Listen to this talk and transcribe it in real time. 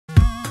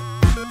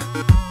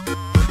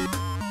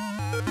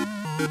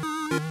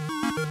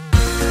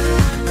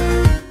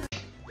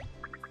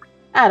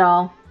At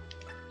all.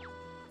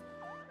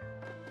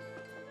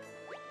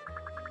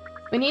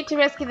 We need to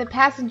rescue the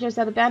passengers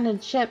at the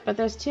abandoned ship, but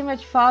there's too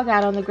much fog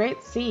out on the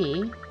Great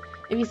Sea.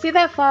 If you see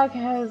that fog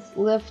has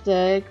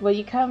lifted, will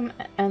you come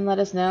and let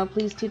us know?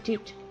 Please toot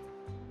toot.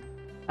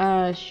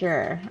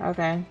 Sure.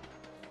 Okay.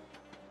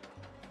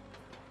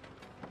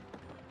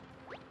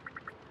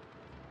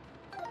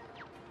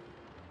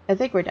 I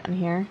think we're done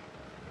here.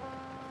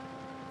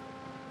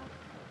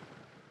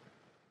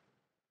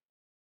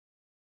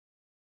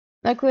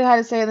 No clue how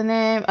to say the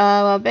name.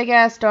 Well, big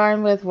ass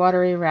storm with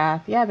watery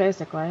wrath. Yeah,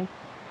 basically.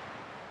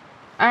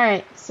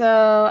 Alright,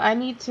 so I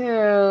need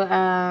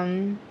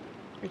to,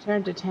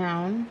 return to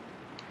town.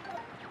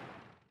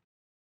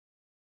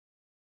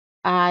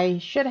 I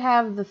should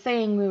have the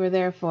thing we were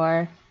there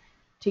for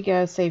to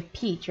go save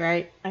Peach,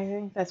 right? I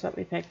think that's what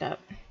we picked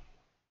up.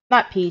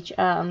 Not Peach,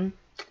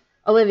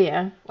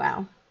 Olivia.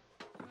 Wow.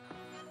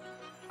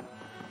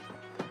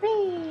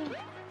 Whee!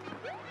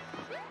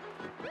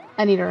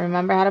 I need to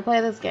remember how to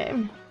play this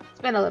game.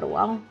 It's been a little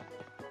while.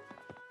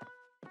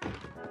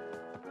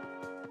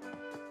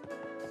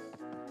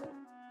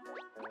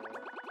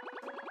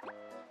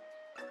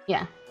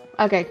 Yeah.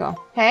 Okay, cool.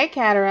 Hey,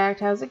 Cataract,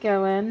 how's it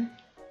going?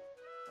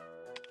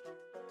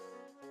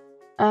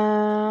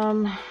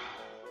 Alright,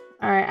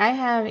 I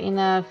have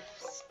enough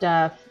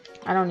stuff.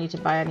 I don't need to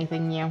buy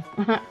anything new.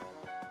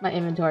 My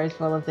inventory is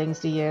full of things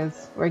to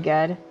use. We're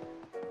good.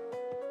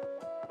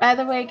 By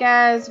the way,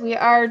 guys, we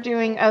are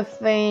doing a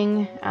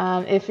thing.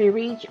 If we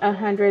reach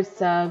 100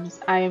 subs,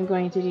 I am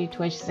going to do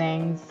Twitch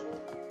Sings.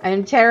 I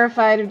am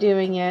terrified of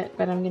doing it,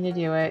 but I'm going to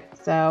do it.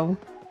 So,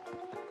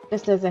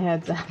 just as a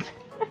heads up.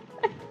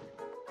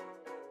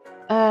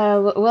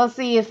 We'll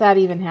see if that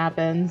even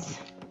happens.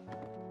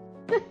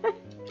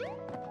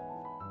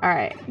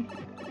 Alright.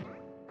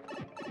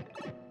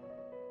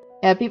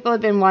 Yeah, people have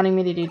been wanting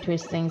me to do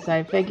Twitch Sings, so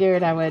I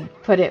figured I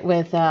would put it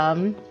with,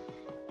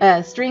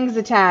 strings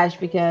attached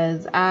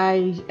because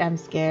I'm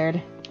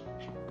scared.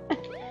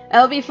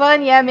 It'll be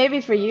fun, yeah, maybe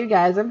for you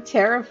guys. I'm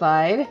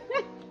terrified.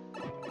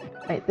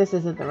 Wait, this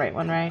isn't the right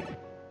one, right?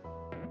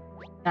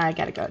 Now I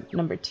gotta go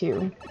number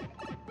 2.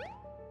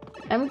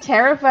 I'm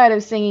terrified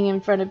of singing in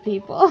front of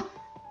people.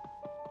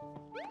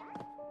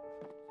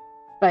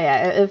 But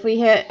yeah, if we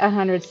hit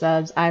 100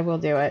 subs, I will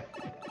do it.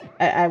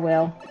 I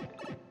will.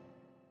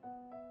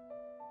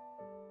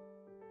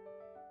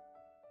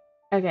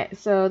 Okay,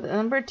 so the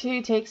number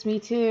 2 takes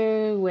me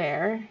to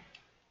where?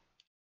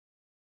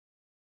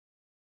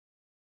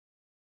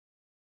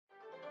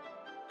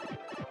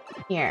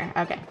 Here,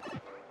 okay.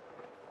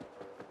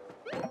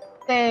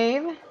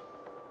 Save.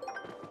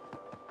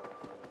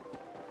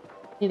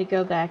 Need to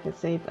go back and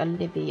save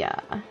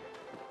Olivia.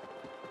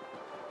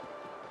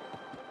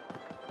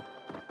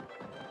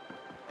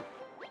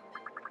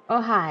 Oh,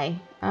 hi.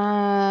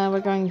 We're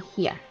going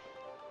here.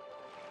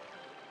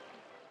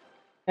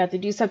 We have to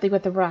do something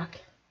with the rock.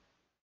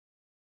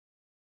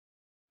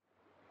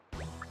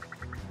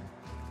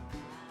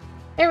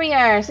 Here we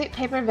are, Sweet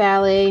Paper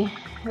Valley.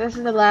 This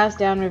is the last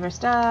downriver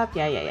stop.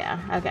 Yeah.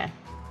 Okay.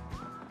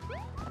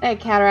 Hey,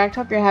 Cataract.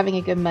 Hope you're having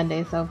a good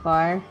Monday so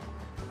far.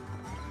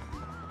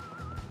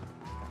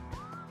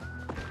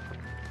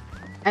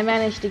 I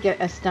managed to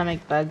get a stomach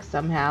bug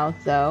somehow,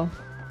 so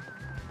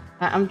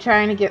I'm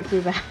trying to get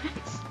through that.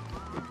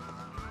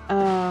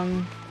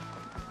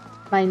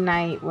 My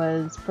night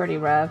was pretty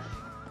rough.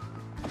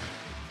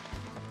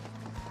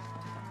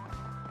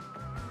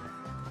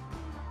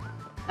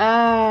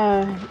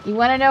 You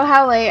want to know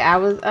how late I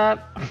was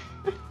up?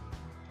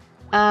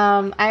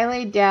 I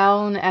laid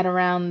down at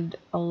around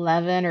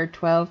 11 or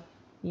 12,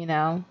 you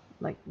know,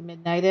 like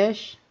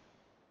midnight-ish.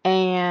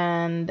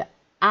 And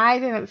I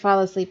didn't fall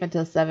asleep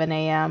until 7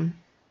 a.m.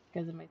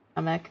 because of my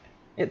stomach.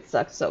 It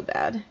sucked so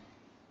bad.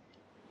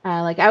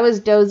 Like, I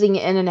was dozing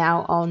in and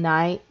out all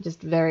night,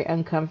 just very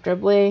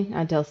uncomfortably,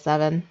 until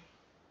 7.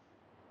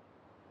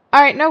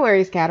 Alright, no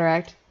worries,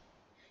 Cataract.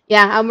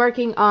 Yeah, I'm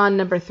working on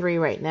number 3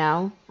 right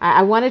now.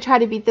 I want to try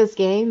to beat this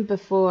game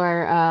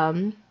before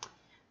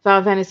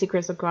Final Fantasy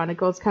Crystal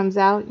Chronicles comes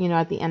out, you know,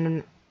 at the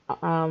end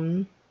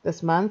of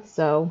this month.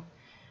 So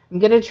I'm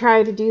going to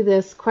try to do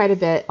this quite a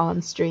bit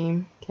on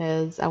stream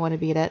because I want to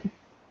beat it.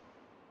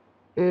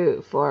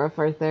 Ooh,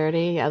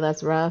 4:30. Yeah,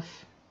 that's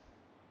rough.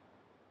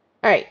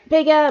 Alright,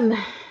 Big M.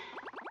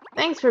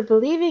 Thanks for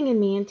believing in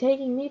me and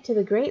taking me to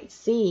the Great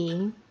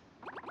Sea.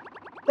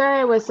 Sorry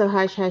I was so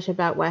hush-hush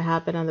about what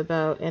happened on the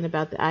boat and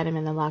about the item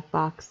in the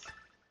lockbox.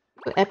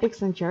 Oh, Epic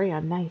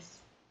Centurion, nice.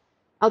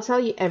 I'll tell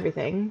you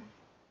everything.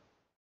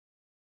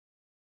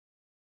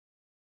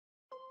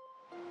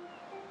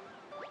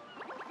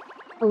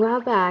 A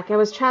while back, I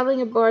was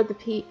traveling aboard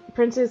the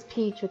Princess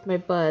Peach with my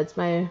buds,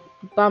 my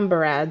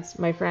bomberads,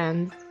 my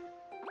friends.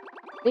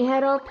 We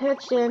had all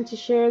pitched in to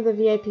share the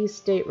VIP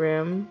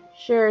stateroom.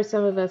 Sure,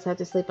 some of us had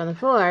to sleep on the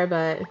floor,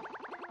 but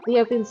the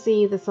open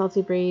sea, the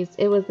salty breeze,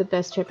 it was the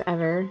best trip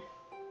ever.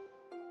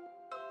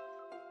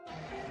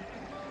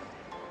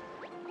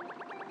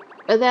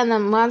 But then the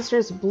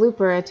monstrous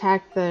blooper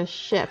attacked the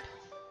ship.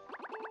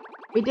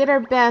 We did our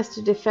best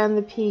to defend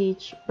the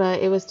peach, but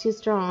it was too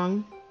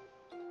strong.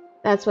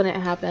 That's when it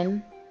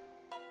happened.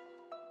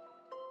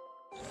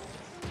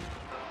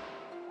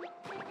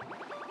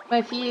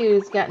 My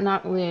fuse got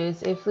knocked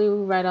loose. It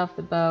flew right off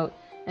the boat,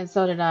 and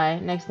so did I.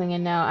 Next thing you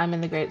know, I'm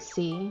in the Great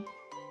Sea.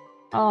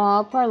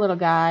 Aw, poor little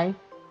guy.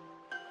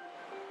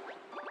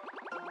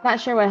 Not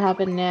sure what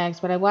happened next,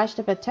 but I washed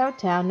up at Toad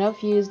Town. No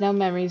fuse, no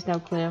memories, no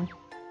clue.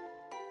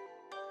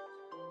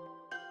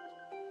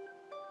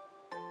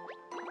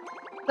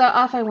 So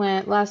off I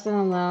went, lost and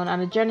alone, on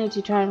a journey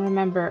to try and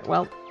remember,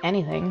 well,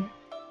 anything.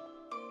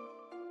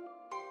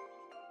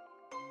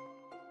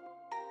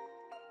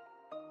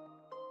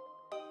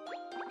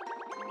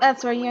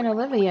 That's where you and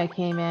Olivia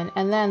came in,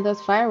 and then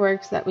those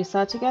fireworks that we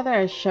saw together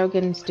at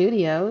Shogun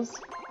Studios.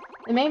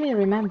 It made me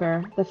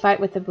remember. The fight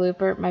with the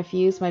blooper, my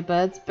fuse, my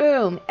buds,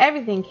 boom!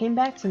 Everything came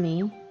back to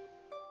me.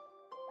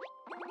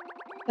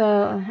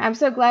 So, I'm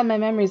so glad my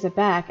memories are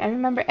back. I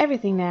remember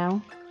everything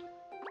now.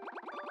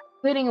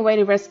 Including a way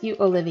to rescue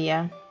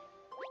Olivia.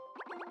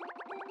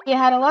 He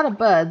had a lot of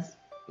buds,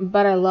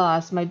 but I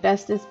lost my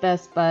bestest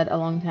best bud a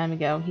long time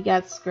ago. He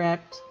got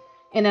scrapped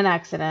in an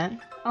accident.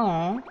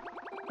 Aww.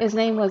 His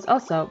name was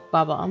also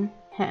Bob-omb.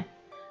 Heh.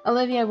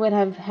 Olivia would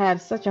have had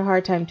such a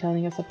hard time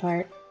telling us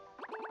apart.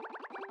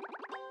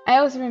 I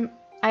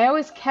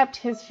always kept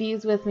his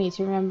fuse with me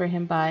to remember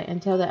him by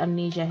until the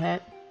amnesia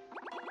hit.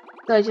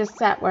 So I just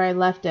sat where I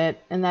left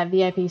it in that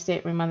VIP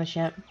stateroom on the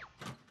ship.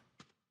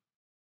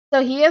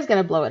 So he is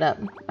gonna blow it up.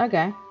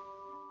 Okay.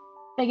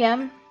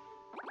 Again,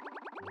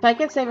 if I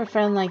could save a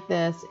friend like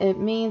this, it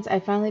means I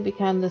finally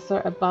become the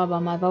sort of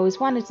Bob-omb I've always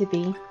wanted to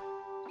be.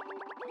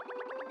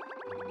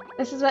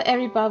 This is what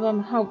every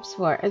Bob-omb hopes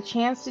for, a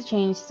chance to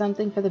change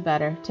something for the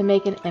better, to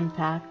make an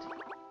impact.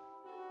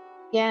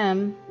 Yeah,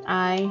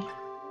 I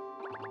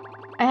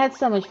had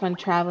so much fun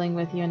traveling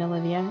with you and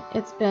Olivia.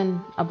 It's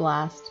been a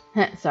blast.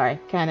 Sorry,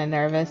 kinda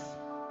nervous.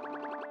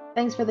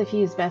 Thanks for the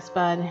fuse, best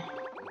bud.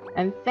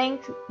 And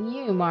thank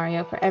you,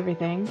 Mario, for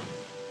everything.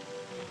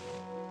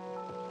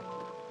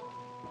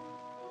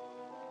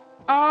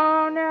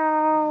 Oh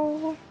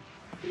no!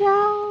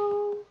 No!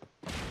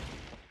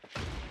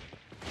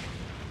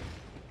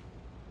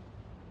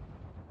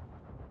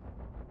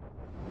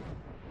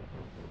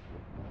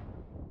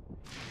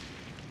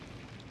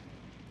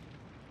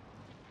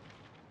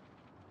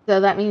 So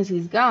that means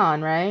he's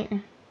gone, right?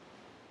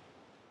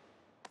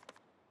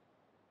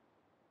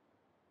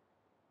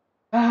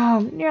 Oh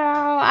no,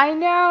 I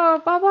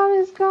know!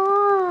 Bob-omb is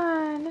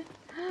gone!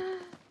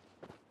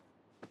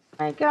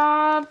 My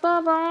god,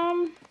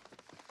 Bob-omb!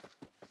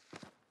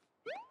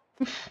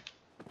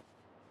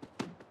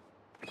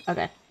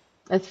 Okay,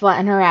 let's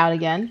flatten her out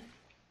again.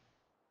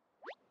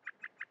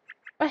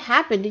 What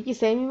happened? Did you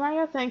save me,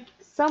 Mario? Thank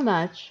you so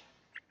much.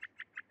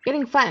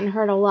 Getting flattened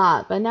hurt a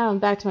lot, but now I'm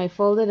back to my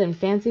folded and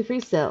fancy-free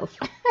self.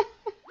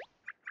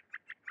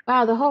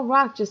 Wow, the whole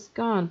rock just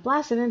gone,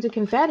 blasted into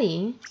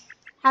confetti.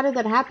 How did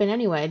that happen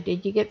anyway?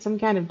 Did you get some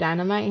kind of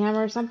dynamite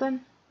hammer or something?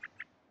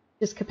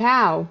 Just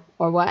kapow,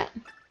 or what?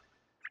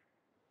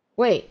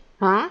 Wait,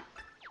 huh?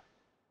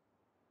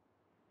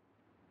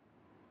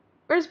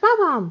 Where's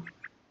Bob-omb?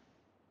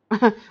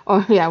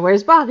 Oh yeah,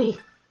 where's Bobby?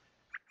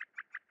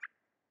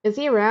 Is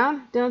he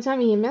around? Don't tell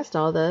me he missed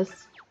all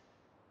this.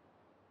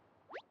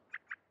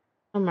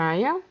 Oh,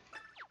 Mario?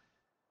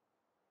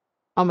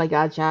 Oh my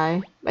god,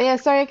 Chai. But yeah,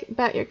 sorry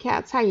about your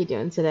cats. How you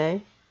doing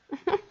today?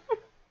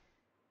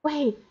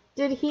 Wait,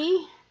 did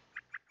he?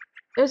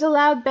 There's a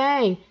loud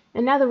bang,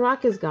 and now the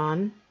rock is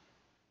gone.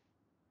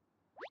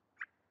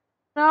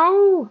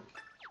 No!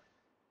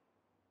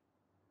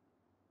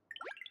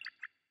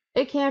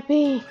 It can't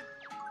be.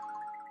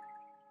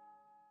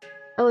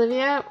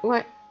 Olivia,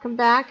 what? Come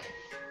back?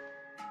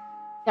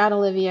 God,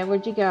 Olivia,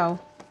 where'd you go?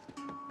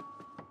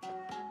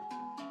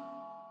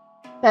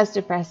 That's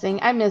depressing.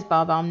 I miss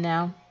Bob-omb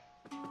now.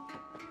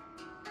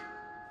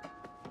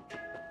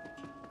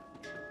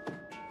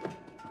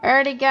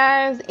 Alrighty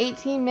guys,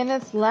 18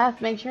 minutes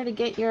left. Make sure to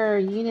get your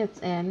units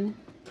in.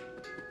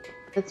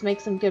 Let's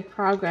make some good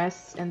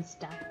progress and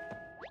stuff.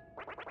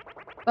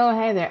 Oh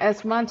hey there,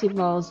 us Monty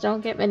Moles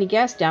don't get many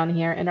guests down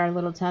here in our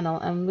little tunnel,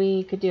 and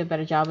we could do a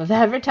better job of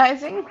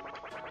advertising.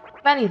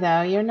 Funny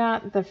though, you're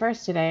not the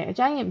first today. A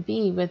giant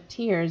bee with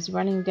tears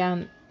running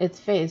down its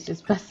face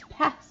just buzzed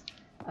past.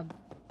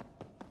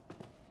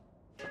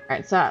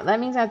 Alright, so that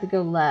means I have to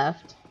go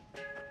left.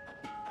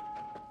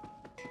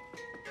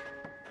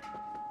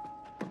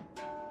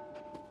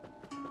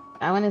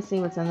 I want to see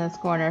what's in this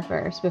corner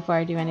first before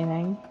I do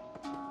anything.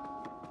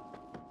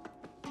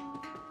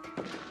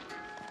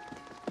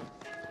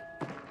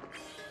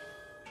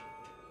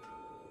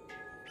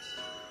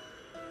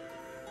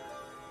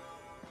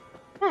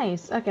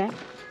 Nice, okay.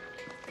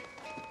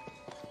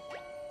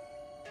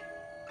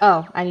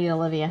 Oh, I need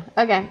Olivia.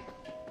 Okay.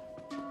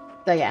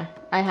 So yeah,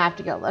 I have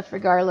to go left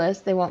regardless.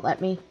 They won't let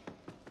me.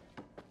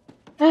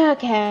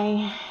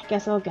 Okay,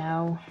 guess I'll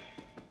go.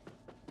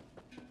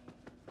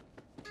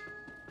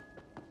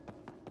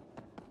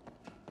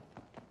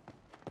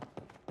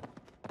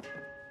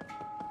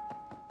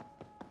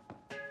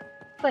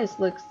 Place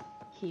looks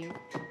cute.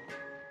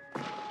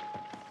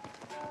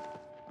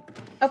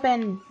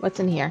 Open! What's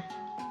in here?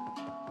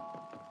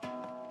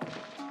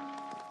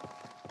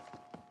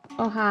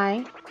 Oh,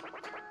 hi.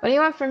 What do you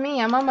want from me?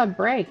 I'm on my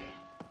break.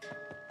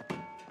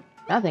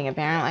 Nothing,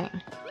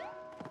 apparently.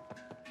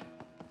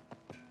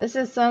 This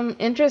is some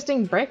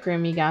interesting break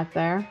room you got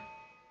there.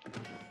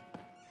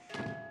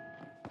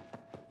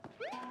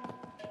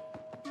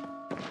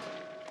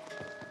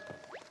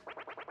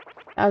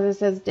 Bowser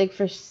says dig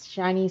for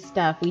shiny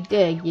stuff. We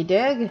dig. You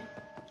dig?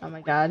 Oh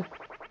my god.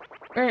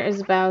 Where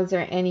is Bowser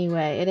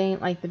anyway? It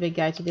ain't like the big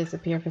guy to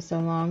disappear for so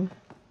long.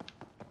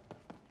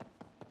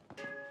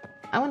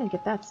 I want to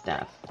get that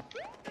stuff.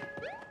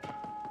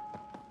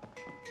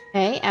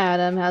 Hey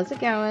Adam, how's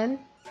it going?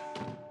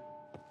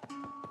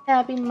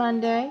 Happy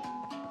Monday.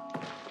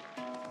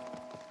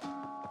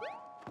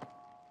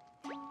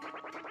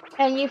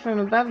 Hey, you from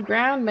above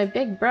ground? My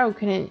big bro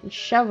couldn't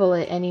shovel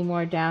it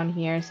anymore down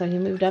here, so he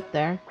moved up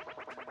there.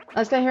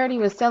 Last I heard he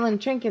was selling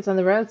trinkets on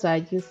the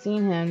roadside. You've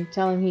seen him.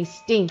 Tell him he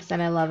stinks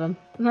and I love him.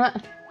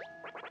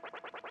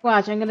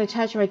 Watch, I'm gonna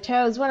touch my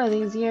toes one of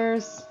these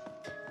years.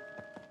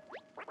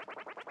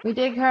 We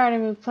dig hard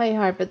and we play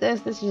hard, but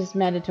this is just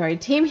mandatory.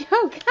 Team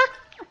yoga!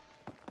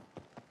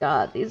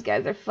 God, these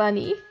guys are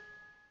funny.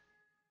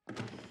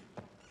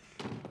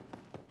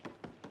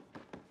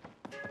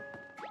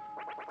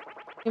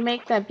 You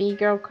make that bee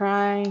girl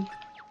cry.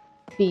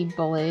 Bee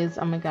bullies,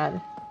 oh my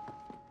god.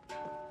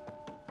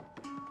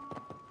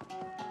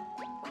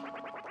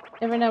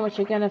 Never know what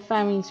you're gonna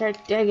find when you start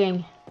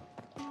digging.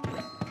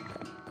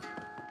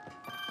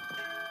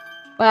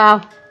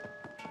 Wow.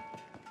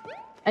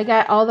 I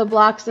got all the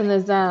blocks in the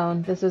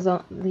zone. This is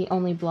the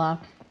only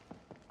block.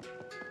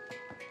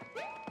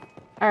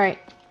 Alright,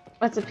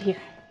 what's up here?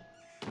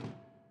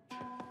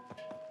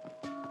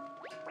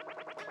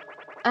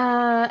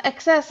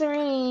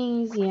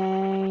 Accessories!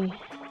 Yay.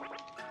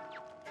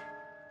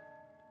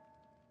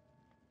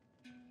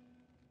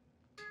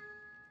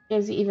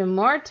 Gives you even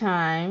more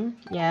time.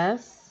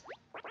 Yes.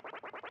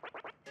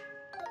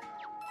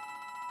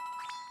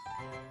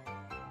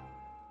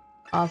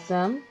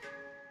 Awesome.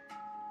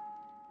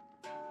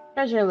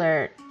 Treasure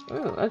alert. Ooh,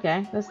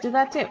 okay. Let's do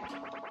that too.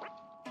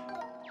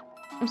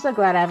 I'm so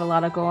glad I have a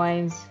lot of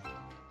coins.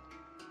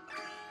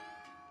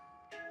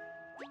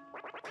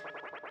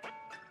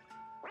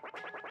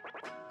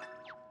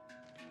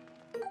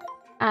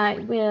 I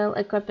will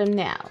equip him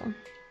now.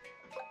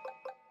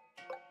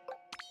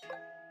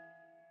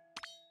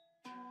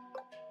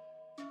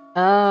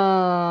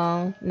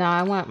 Oh, no,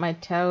 I want my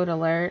toad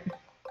alert.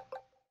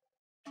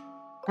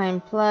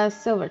 Time plus,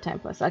 silver time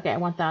plus. Okay, I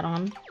want that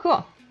on.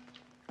 Cool.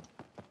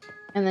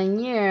 And then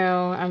you,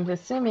 I'm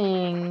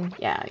assuming,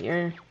 yeah,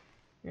 you're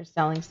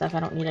selling stuff. I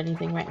don't need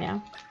anything right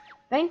now.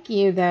 Thank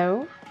you,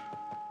 though.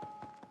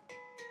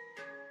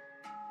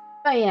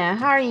 But yeah,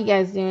 how are you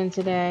guys doing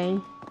today?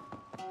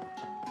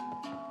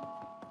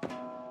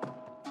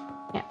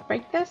 Can't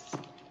break this?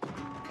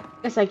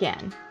 Yes, I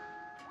can.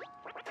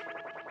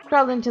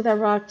 Crawled into the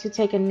rock to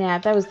take a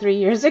nap. That was 3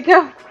 years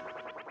ago.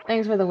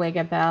 Thanks for the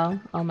wake-up bell.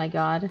 Oh my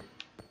god.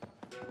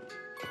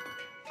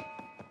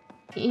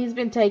 He's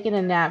been taking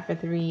a nap for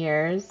 3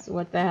 years.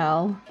 What the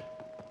hell?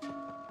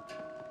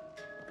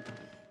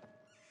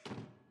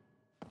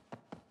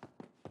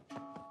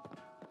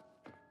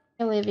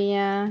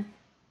 Olivia.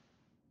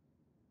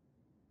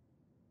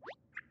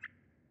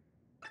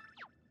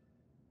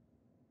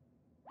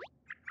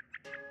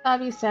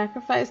 Bobby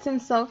sacrificed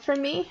himself for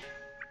me.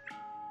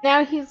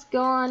 Now he's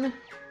gone.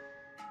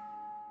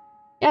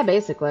 Yeah,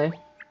 basically.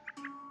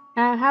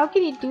 How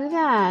can you do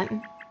that?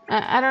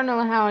 I don't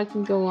know how I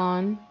can go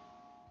on.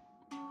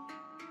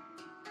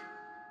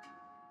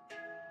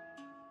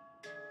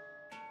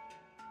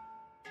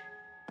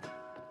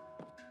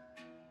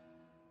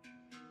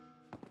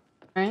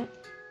 Alright.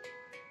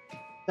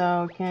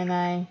 So, can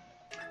I...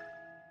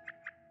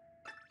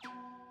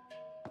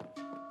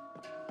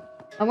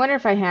 I wonder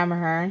if I hammer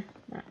her.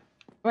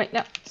 Wait,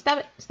 no. Stop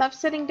it. Stop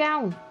sitting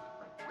down.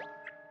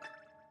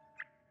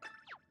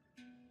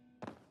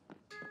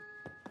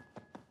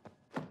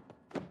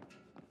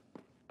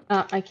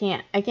 Oh, I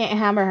can't. I can't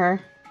hammer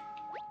her.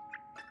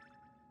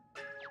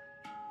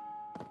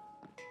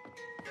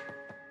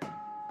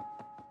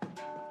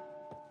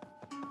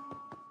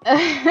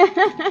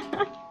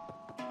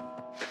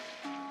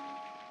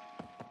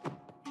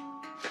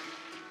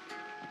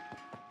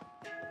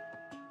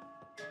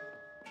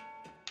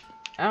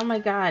 Oh my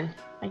god.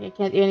 I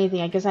can't do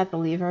anything. I guess I have to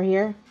leave her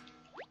here.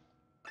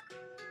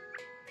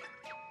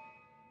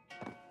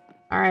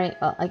 Alright,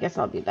 well, I guess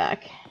I'll be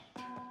back.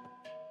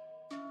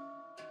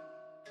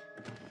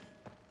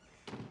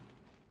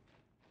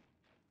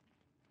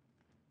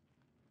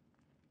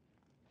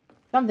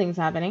 Something's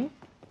happening.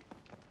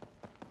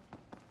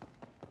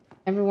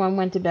 Everyone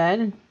went to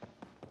bed.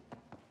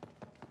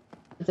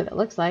 That's what it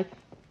looks like.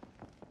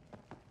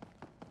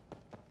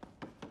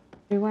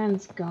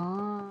 Everyone's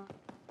gone.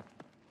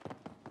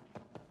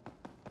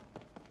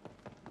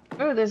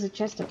 Oh, there's a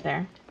chest up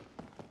there.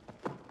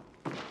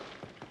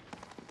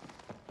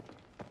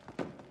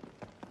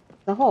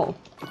 the hole.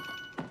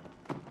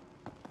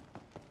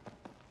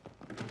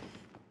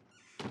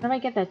 How do I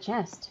get that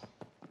chest?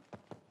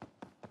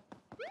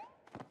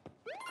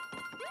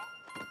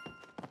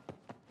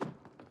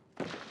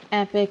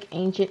 Epic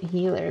Ancient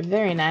Healer.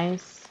 Very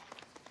nice.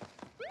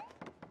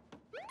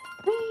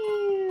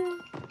 Whee!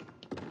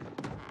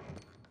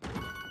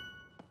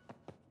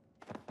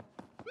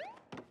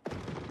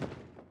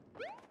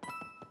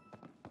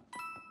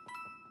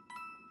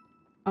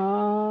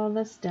 All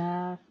the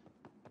stuff.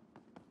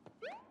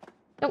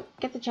 Oh,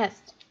 get the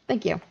chest.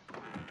 Thank you.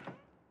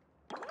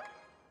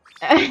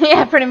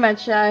 Yeah, pretty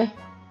much.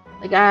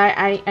 Like,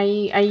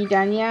 are you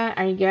done yet?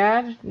 Are you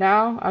good?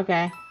 No?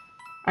 Okay.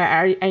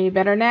 Are you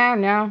better now?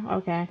 No?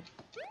 Okay.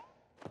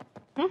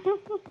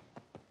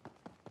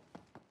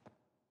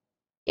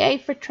 Yay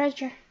for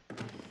treasure.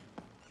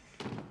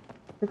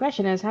 The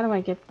question is, how do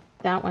I get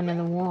that one in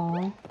the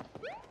wall?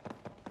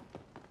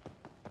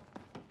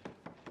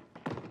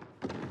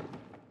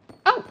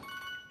 Oh!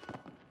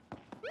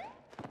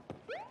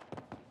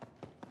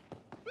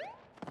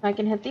 I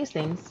can hit these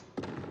things.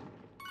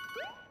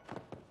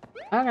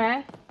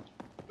 Okay.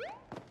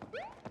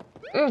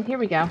 Ooh, here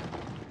we go.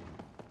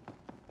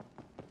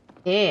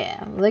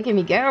 Yeah, look at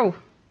me go.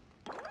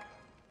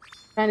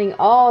 Finding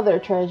all their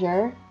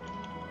treasure.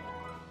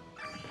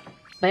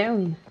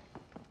 Boom.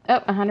 Oh,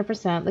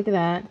 100%. Look at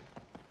that.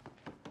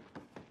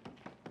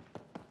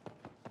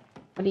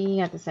 What do you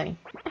have to say?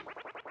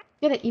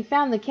 Get it, you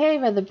found the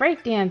cave of the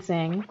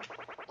breakdancing.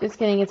 Just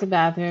kidding, it's a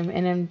bathroom,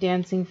 and I'm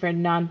dancing for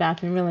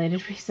non-bathroom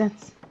related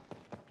reasons.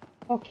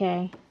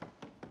 Okay.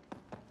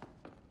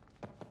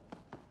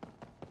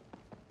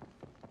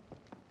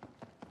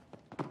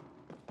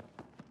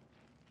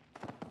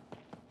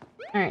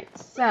 Alright,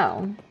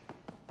 so...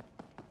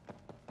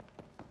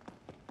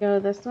 go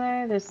this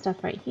way, there's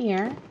stuff right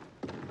here.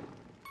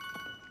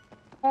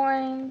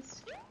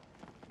 Coins.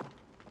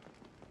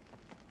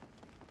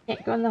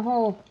 Can't go in the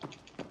hole.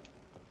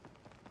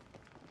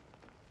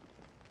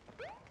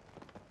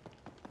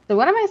 So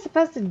what am I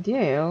supposed to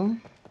do?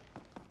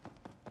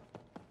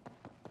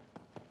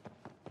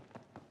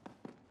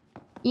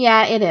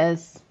 Yeah, it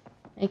is.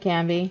 It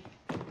can be.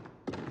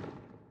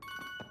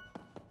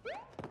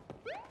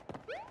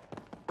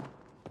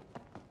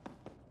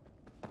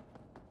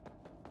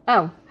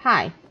 Oh,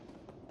 hi.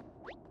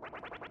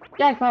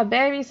 Jackpot,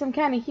 baby! Some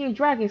kind of huge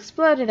rock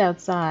exploded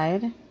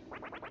outside.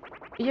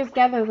 We just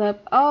gathered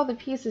up all the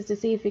pieces to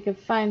see if we could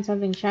find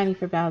something shiny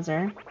for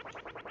Bowser.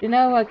 You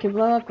know what could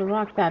blow up a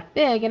rock that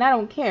big, and I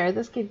don't care.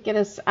 This could get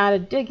us out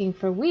of digging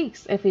for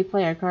weeks if we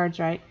play our cards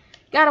right.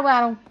 Gotta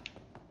waddle.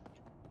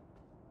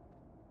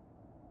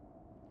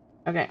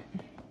 Okay.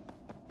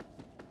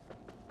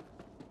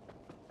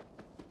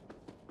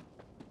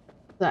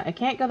 So, I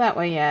can't go that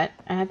way yet.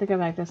 I have to go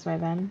back this way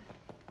then.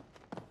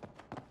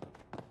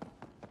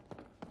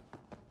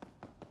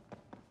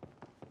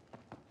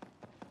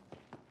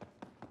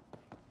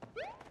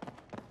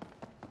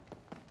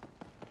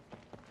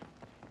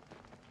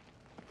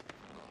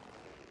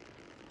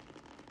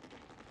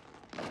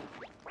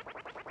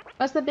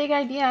 What's the big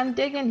idea? I'm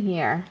digging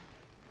here.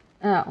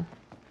 Oh.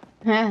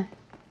 Heh.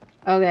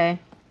 Okay.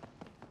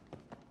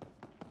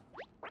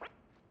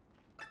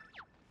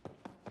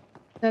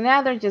 So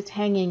now they're just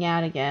hanging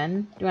out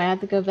again. Do I have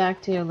to go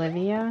back to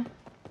Olivia?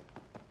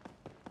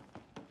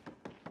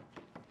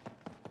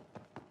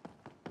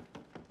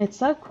 It's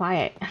so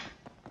quiet.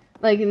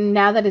 Like,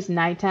 now that it's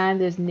nighttime,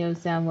 there's no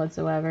sound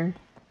whatsoever.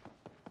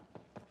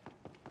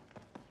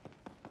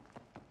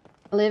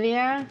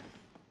 Olivia?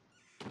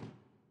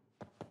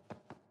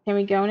 Can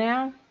we go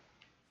now?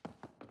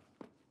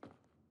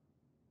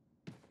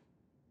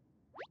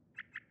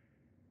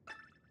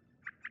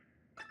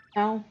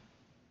 No?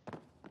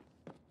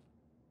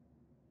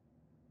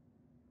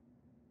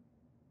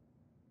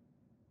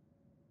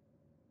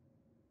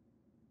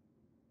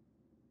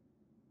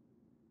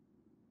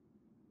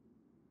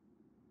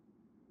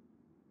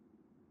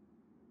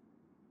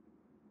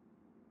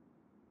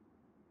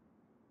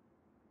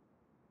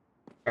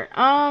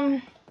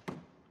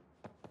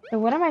 So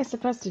what am I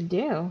supposed to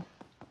do?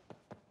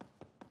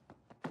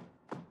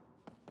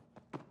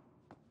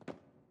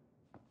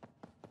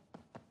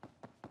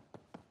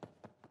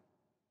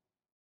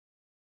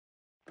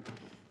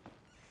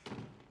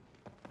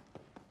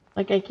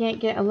 Like, I can't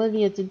get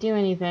Olivia to do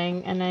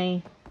anything, and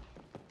I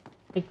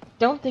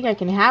don't think I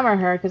can hammer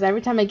her, because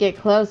every time I get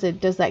close, it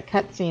does that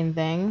cutscene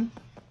thing.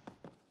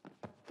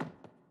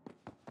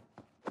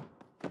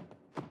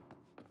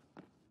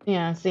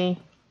 Yeah, see?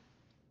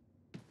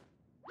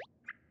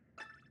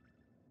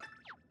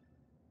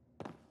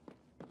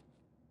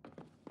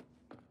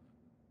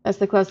 That's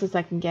the closest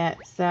I can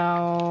get,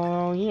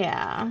 so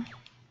yeah.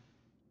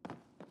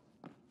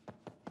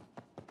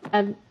 I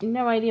have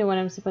no idea what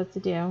I'm supposed to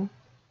do.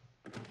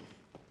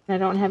 I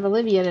don't have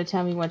Olivia to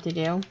tell me what to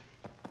do.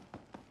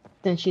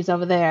 Since she's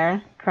over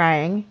there,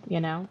 crying,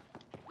 you know.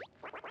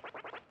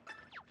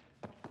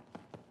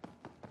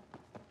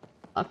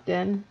 Locked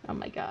in. Oh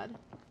my god.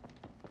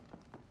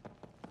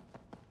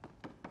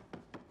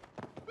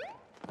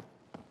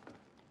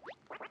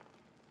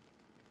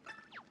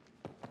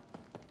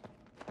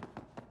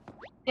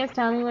 You guys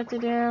tell me what to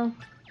do.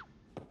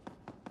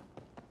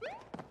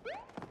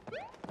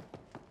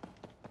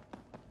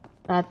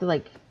 I have to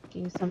like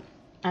do some.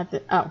 I have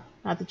to. Oh,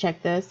 I have to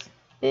check this.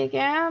 Big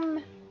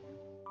M.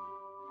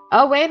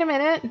 Oh, wait a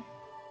minute.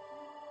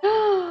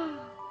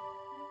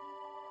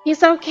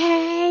 He's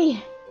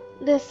okay.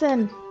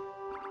 Listen.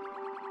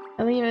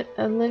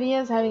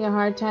 Olivia's having a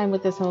hard time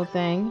with this whole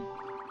thing.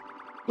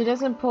 She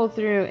doesn't pull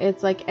through.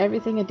 It's like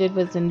everything it did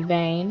was in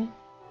vain.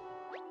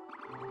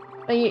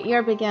 But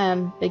you're Big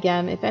M. Big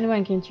M. If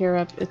anyone can cheer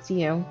up, it's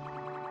you.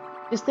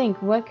 Just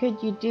think, what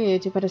could you do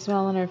to put a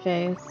smile on her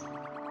face?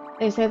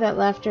 They say that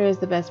laughter is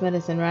the best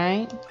medicine,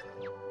 right?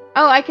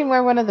 Oh, I can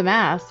wear one of the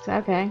masks.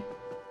 Okay.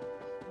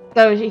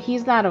 So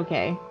he's not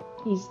okay.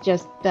 He's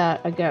just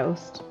a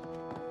ghost.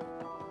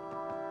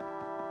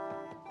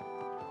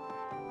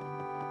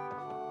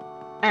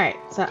 Alright,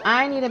 so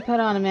I need to put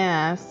on a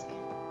mask.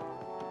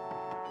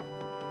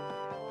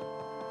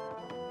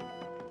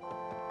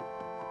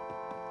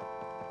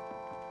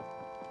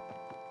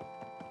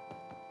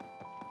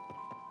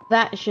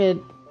 That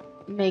should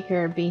make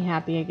her be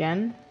happy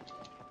again.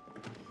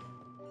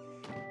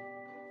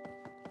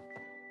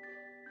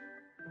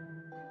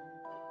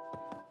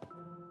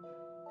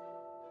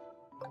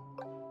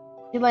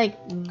 You like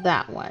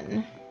that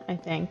one, I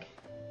think.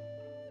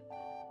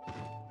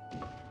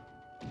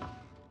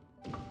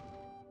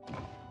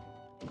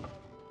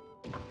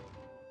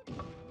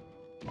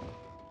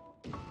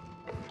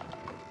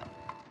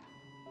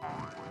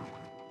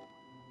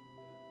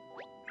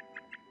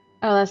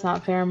 Oh, that's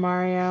not fair,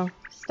 Mario.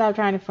 Stop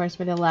trying to force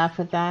me to laugh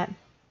with that.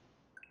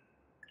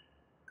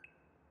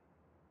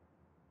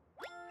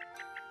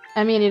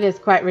 I mean, it is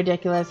quite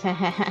ridiculous.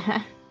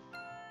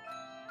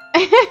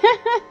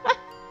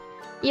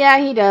 Yeah,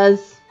 he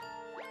does.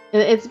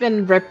 It's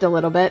been ripped a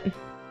little bit.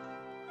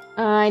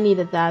 I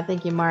needed that.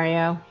 Thank you,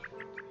 Mario.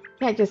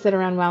 Can't just sit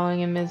around wallowing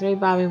in misery.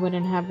 Bobby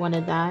wouldn't have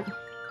wanted that.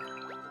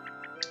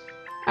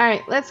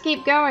 Alright, let's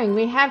keep going.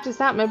 We have to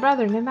stop my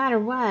brother no matter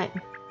what.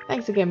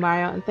 Thanks again,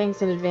 Mario, and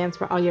thanks in advance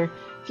for all your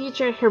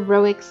future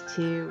heroics,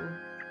 too.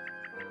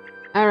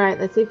 Alright,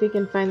 let's see if we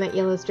can find that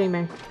yellow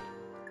streamer.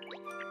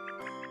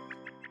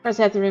 First,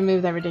 I have to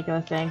remove that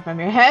ridiculous thing from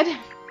your head.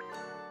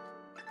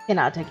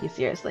 Cannot take you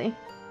seriously.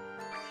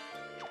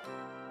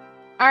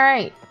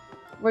 Alright,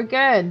 we're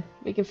good.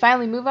 We can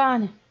finally move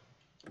on.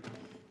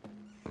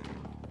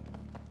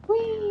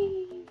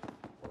 Whee!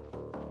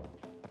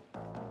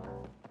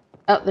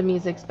 Oh, the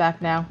music's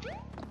back now.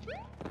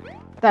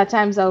 That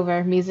time's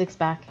over. Music's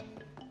back.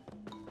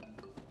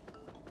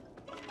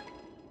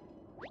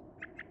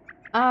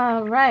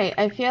 Alright,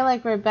 I feel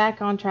like we're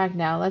back on track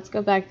now. Let's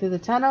go back through the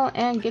tunnel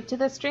and get to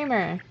the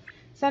streamer.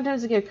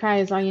 Sometimes a good cry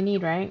is all you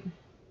need, right?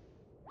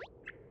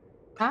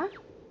 Huh?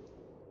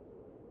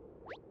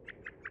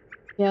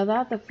 Feel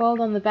that? The fold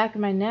on the back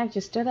of my neck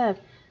just stood up.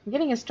 I'm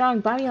getting a strong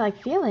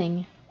body-like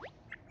feeling.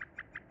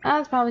 Oh,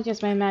 that's probably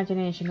just my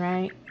imagination,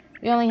 right?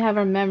 We only have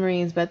our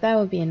memories, but that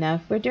will be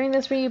enough. We're doing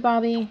this for you,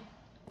 Bobby.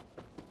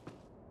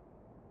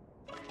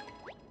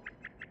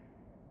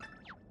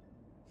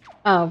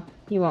 Oh,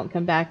 he won't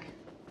come back.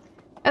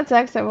 That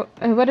sucks. It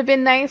would have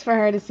been nice for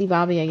her to see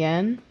Bobby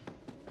again.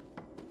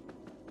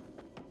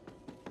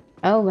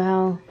 Oh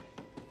well.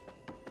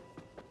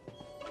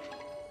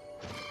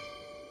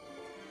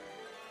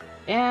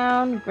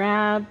 Down,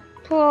 grab,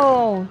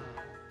 pull.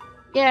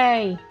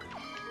 Yay.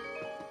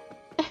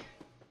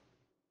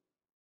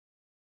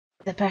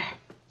 Zipper.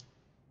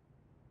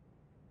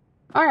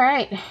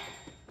 Alright.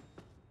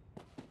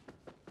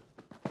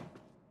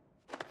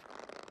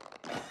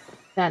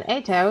 That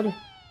a toad.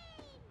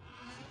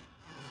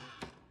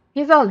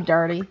 He's all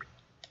dirty.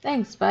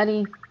 Thanks,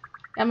 buddy.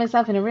 Got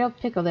myself in a real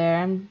pickle there.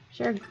 I'm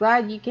sure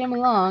glad you came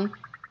along. What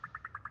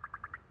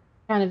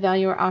kind of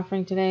value we're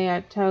offering today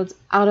at Toad's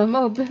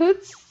Automo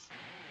Boots?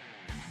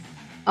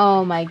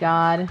 Oh my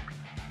god.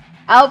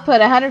 I'll put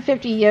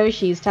 150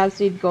 Yoshis, top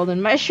speed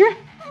golden mushroom.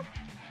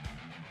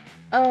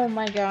 Oh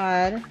my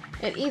god.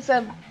 It eats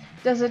up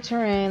desert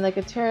terrain like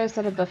a tourist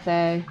at a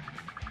buffet.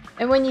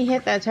 And when you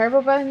hit that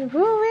turbo button,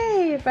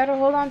 woo-wee! Better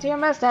hold on to your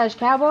mustache,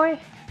 cowboy.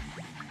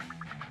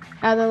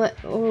 The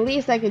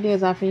least I could do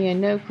is offer you a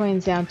no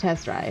coins down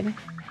test ride.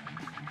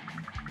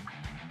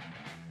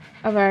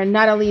 Of our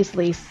not a lease.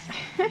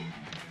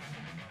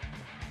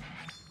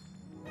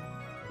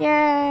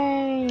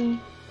 Yay!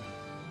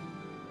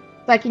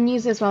 So I can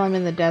use this while I'm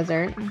in the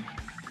desert.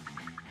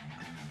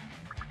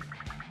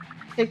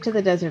 Stick to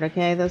the desert,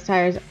 okay? Those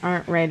tires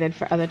aren't rated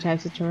for other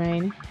types of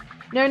terrain.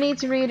 No need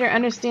to read or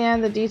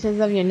understand the details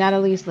of your not a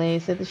lease.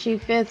 If the shoe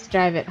fits,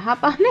 drive it.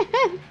 Hop on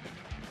it!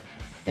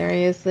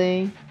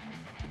 Seriously?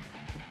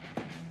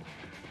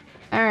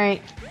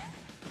 Alright.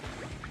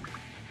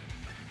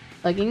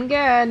 Looking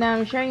good. Now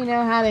I'm sure you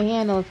know how to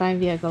handle a fine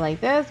vehicle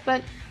like this,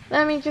 but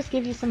let me just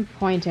give you some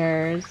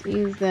pointers.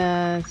 Use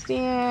the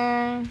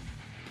steer.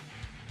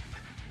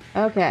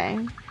 Okay.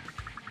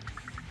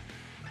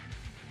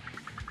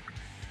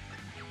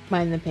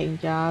 Mind the paint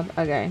job.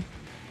 Okay.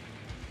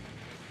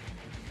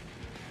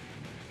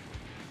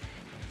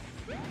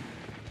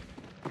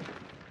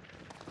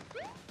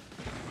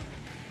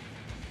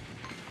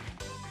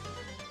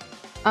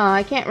 Oh,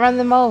 I can't run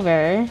them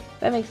over.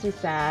 That makes me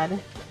sad.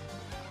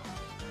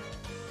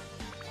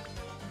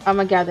 Oh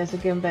my god, there's a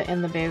Goomba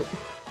in the boot.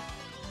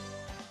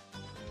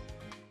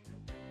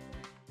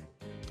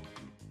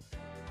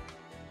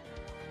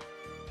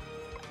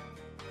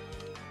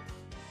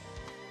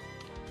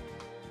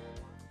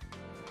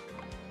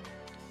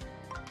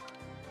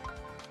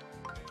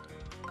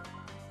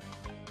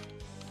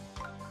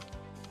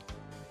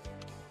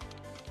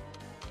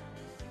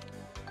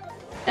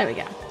 There we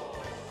go.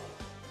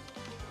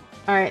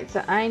 Alright,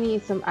 so I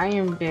need some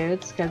iron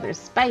boots because they're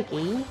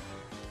spiky.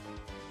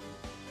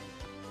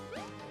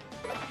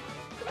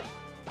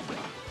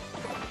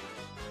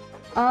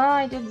 Oh,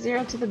 I did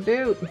 0 to the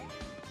boot.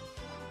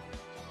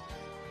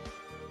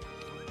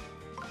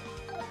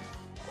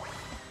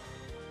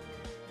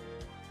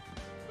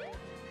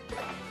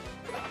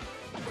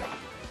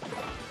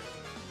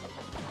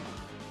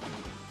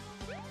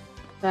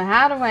 So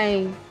how do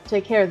I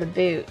take care of the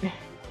boot?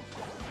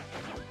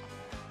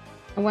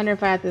 I wonder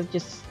if I have to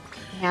just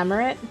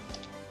hammer it.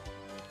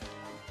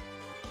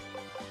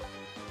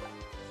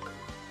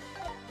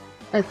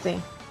 Let's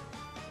see.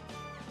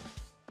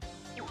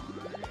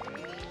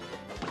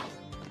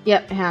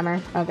 Yep,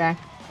 hammer. Okay.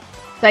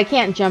 So I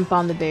can't jump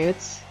on the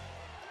boots.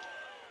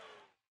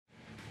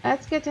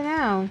 That's good to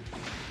know.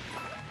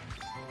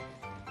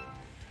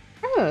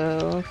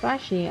 Oh,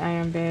 flashy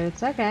iron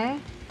boots. Okay.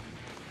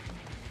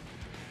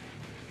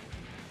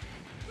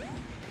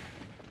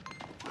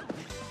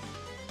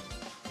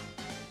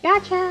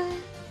 Gotcha!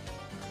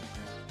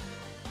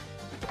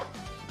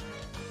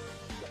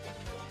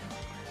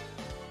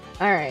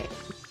 Alright,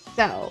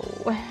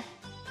 so...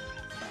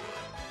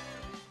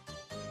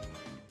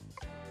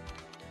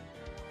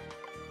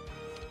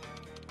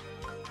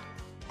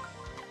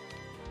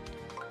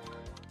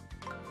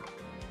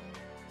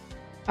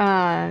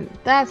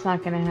 that's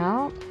not gonna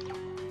help.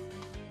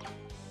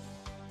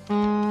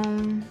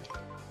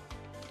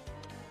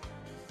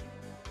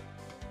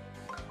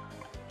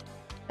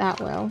 That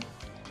will.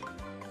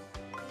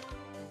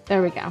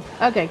 There we go.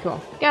 Okay,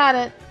 cool. Got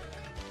it.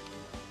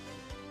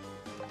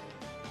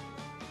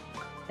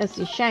 Let's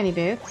do shiny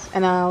boots,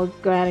 and I'll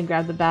go ahead and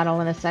grab the battle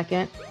in a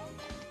second.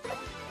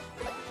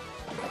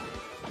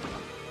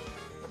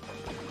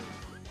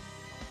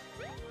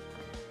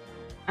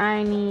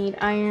 I need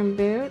iron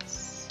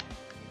boots.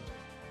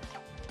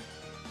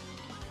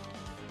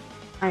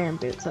 Iron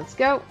boots, let's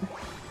go.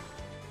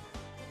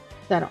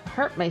 So I don't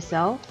hurt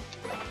myself.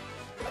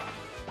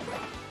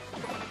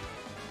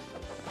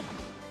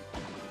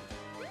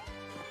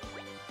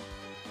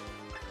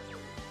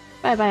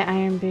 Bye bye,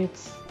 iron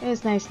boots. It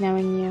was nice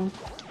knowing you.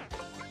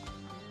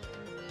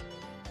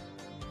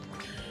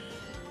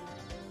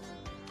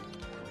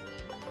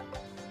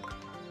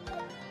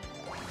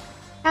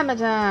 Hammer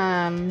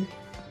time!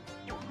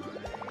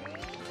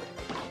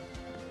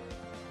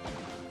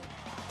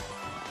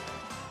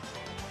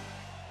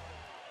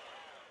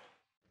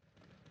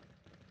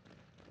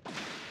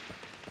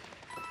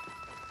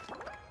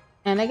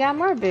 And I got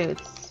more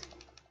boots.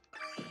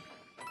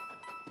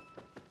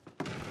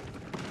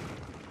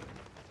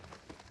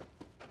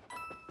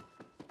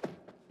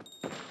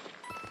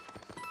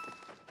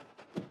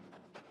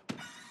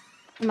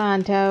 Come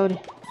on, Toad.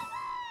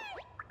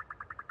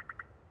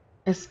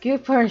 A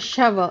scoop or a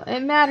shovel?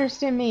 It matters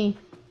to me.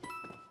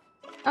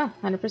 Oh,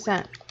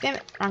 100%. Damn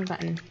it, wrong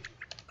button.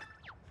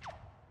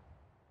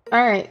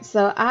 Alright,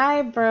 so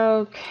I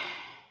broke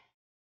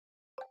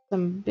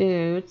some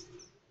boots.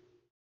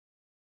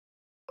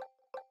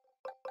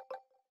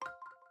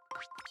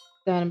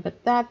 Go ahead and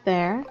put that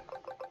there.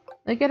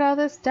 Look at all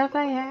this stuff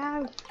I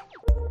have.